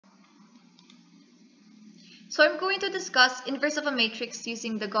So I'm going to discuss inverse of a matrix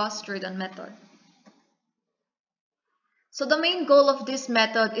using the Gauss Jordan method. So the main goal of this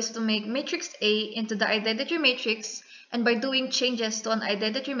method is to make matrix A into the identity matrix, and by doing changes to an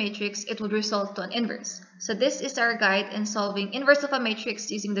identity matrix, it would result to an inverse. So this is our guide in solving inverse of a matrix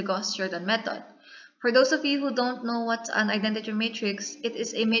using the Gauss Jordan method. For those of you who don't know what's an identity matrix, it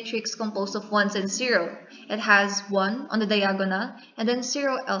is a matrix composed of ones and zero. It has 1 on the diagonal and then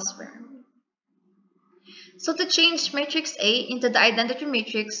 0 elsewhere. So to change matrix A into the identity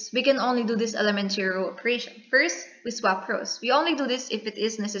matrix, we can only do this elementary row operation. First, we swap rows. We only do this if it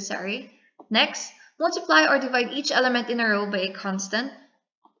is necessary. Next, multiply or divide each element in a row by a constant,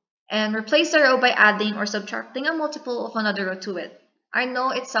 and replace the row by adding or subtracting a multiple of another row to it. I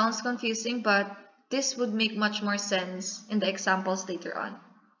know it sounds confusing, but this would make much more sense in the examples later on.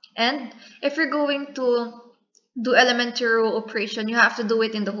 And if you're going to do elementary row operation, you have to do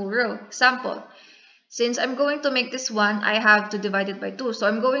it in the whole row. Example. Since I'm going to make this 1, I have to divide it by 2. So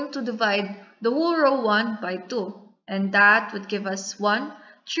I'm going to divide the whole row 1 by 2. And that would give us 1,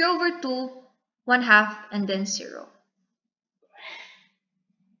 3 over 2, 1 half, and then 0.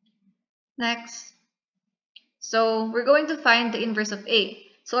 Next. So we're going to find the inverse of A.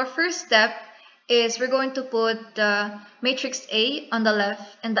 So our first step is we're going to put the matrix A on the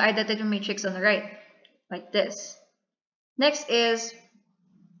left and the identity matrix on the right. Like this. Next is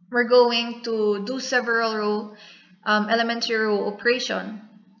we're going to do several row elementary row operation.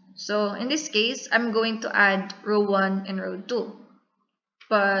 So in this case, I'm going to add row 1 and row 2.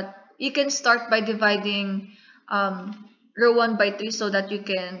 But you can start by dividing row 1 by 3 so that you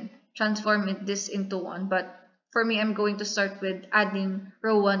can transform this into 1. But for me, I'm going to start with adding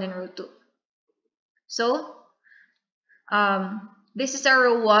row 1 and row 2. So this is our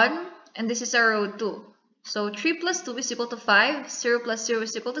row 1 and this is our row 2. So 3 plus 2 is equal to 5, 0 plus 0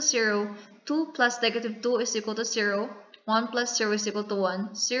 is equal to 0, 2 plus negative 2 is equal to 0, 1 plus 0 is equal to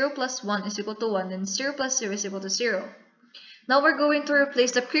 1, 0 plus 1 is equal to 1, and 0 plus 0 is equal to 0. Now we're going to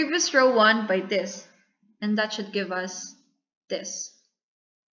replace the previous row 1 by this, and that should give us this.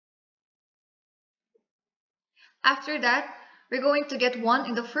 After that, we're going to get 1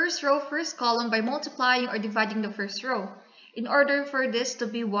 in the first row, first column by multiplying or dividing the first row. In order for this to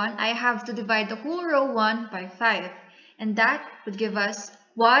be 1, I have to divide the whole row 1 by 5. And that would give us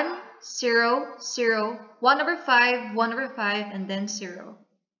 1, 0, 0, 1 over 5, 1 over 5, and then 0.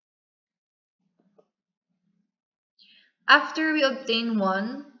 After we obtain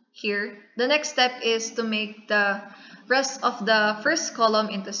 1 here, the next step is to make the rest of the first column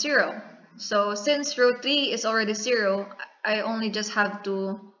into 0. So since row 3 is already 0, I only just have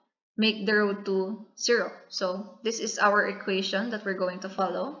to make the row 2 0. So this is our equation that we're going to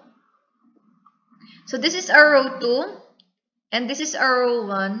follow. So this is our row 2 and this is our row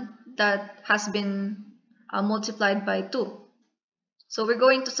 1 that has been multiplied by 2. So we're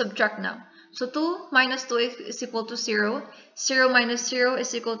going to subtract now. So 2 minus 2 is equal to 0. 0 minus 0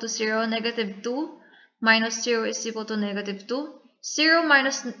 is equal to 0. Negative 2 minus 0 is equal to negative 2. 0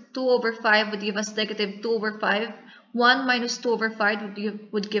 minus 2 over 5 would give us negative 2 over 5. 1 minus 2 over 5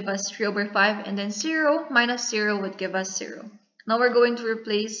 would give us 3 over 5, and then 0 minus 0 would give us 0. Now we're going to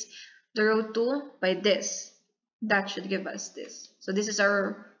replace the row 2 by this. That should give us this. So this is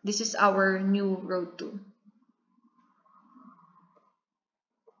our new row 2.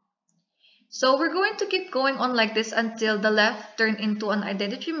 So we're going to keep going on like this until the left turn into an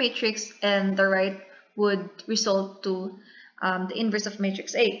identity matrix and the right would result to the inverse of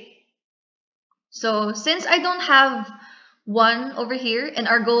matrix A. So since I don't have 1 over here and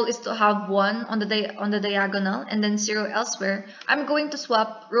our goal is to have 1 on the diagonal and then 0 elsewhere, I'm going to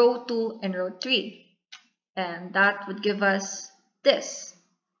swap row 2 and row 3. And that would give us this.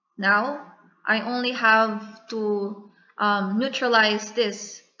 Now, I only have to neutralize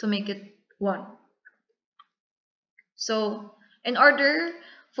this to make it 1. So in order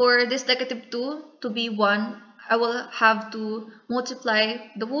for this negative 2 to be 1, I will have to multiply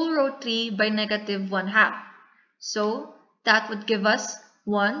the whole row 3 by negative 1 half. So that would give us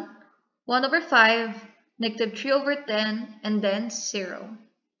 1, 1 over 5, negative 3 over 10, and then 0.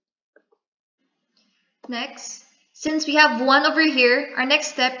 Next, since we have 1 over here, our next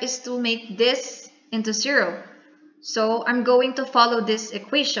step is to make this into 0. So I'm going to follow this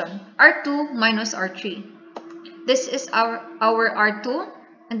equation, R2 minus R3. This is our R2,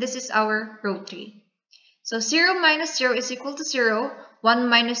 and this is our row 3. So 0 minus 0 is equal to 0, 1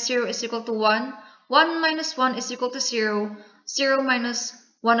 minus 0 is equal to 1, 1 minus 1 is equal to 0, 0 minus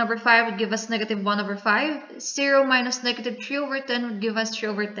 1 over 5 would give us negative 1 over 5, 0 minus negative 3 over 10 would give us 3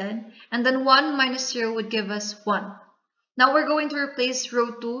 over 10, and then 1 minus 0 would give us 1. Now we're going to replace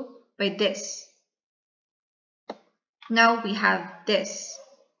row 2 by this. Now we have this.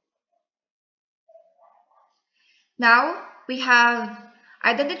 Now we have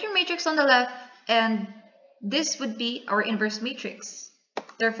identity matrix on the left, and this would be our inverse matrix.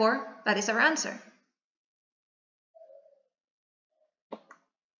 Therefore, that is our answer.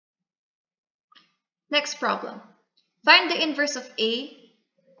 Next problem. Find the inverse of A.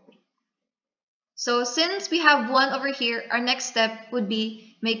 So since we have 1 over here, our next step would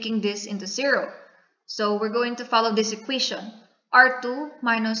be making this into 0. So we're going to follow this equation. R2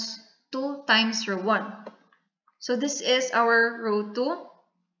 minus 2 times row 1. So this is our row 2.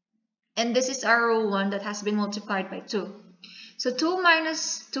 And this is our row 1 that has been multiplied by 2. So 2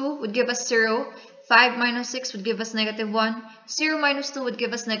 minus 2 would give us 0. 5 minus 6 would give us negative 1. 0 minus 2 would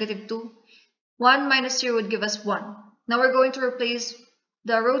give us negative 2. 1 minus 0 would give us 1. Now we're going to replace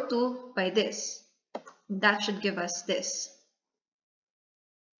the row 2 by this. That should give us this.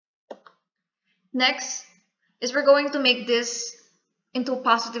 Next is we're going to make this into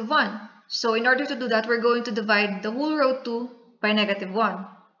positive 1. So in order to do that, we're going to divide the whole row 2 by negative 1.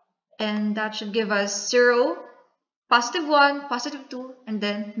 And that should give us 0, positive 1, positive 2, and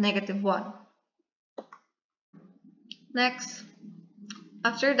then negative 1. Next,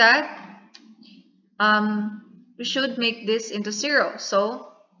 after that, we should make this into 0. So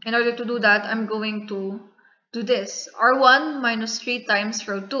in order to do that, I'm going to do this. R1 minus 3 times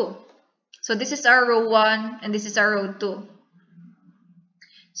row 2. So this is our row 1 and this is our row 2.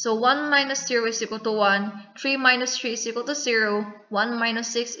 So 1 minus 0 is equal to 1. 3 minus 3 is equal to 0. 1 minus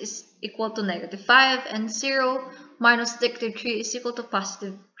 6 is equal to negative 5. And 0 minus negative 3 is equal to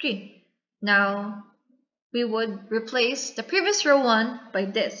positive 3. Now, we would replace the previous row 1 by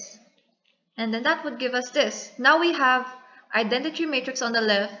this. And then that would give us this. Now we have identity matrix on the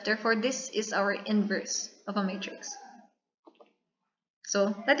left, therefore this is our inverse of a matrix.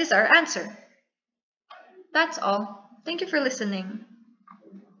 So that is our answer. That's all. Thank you for listening.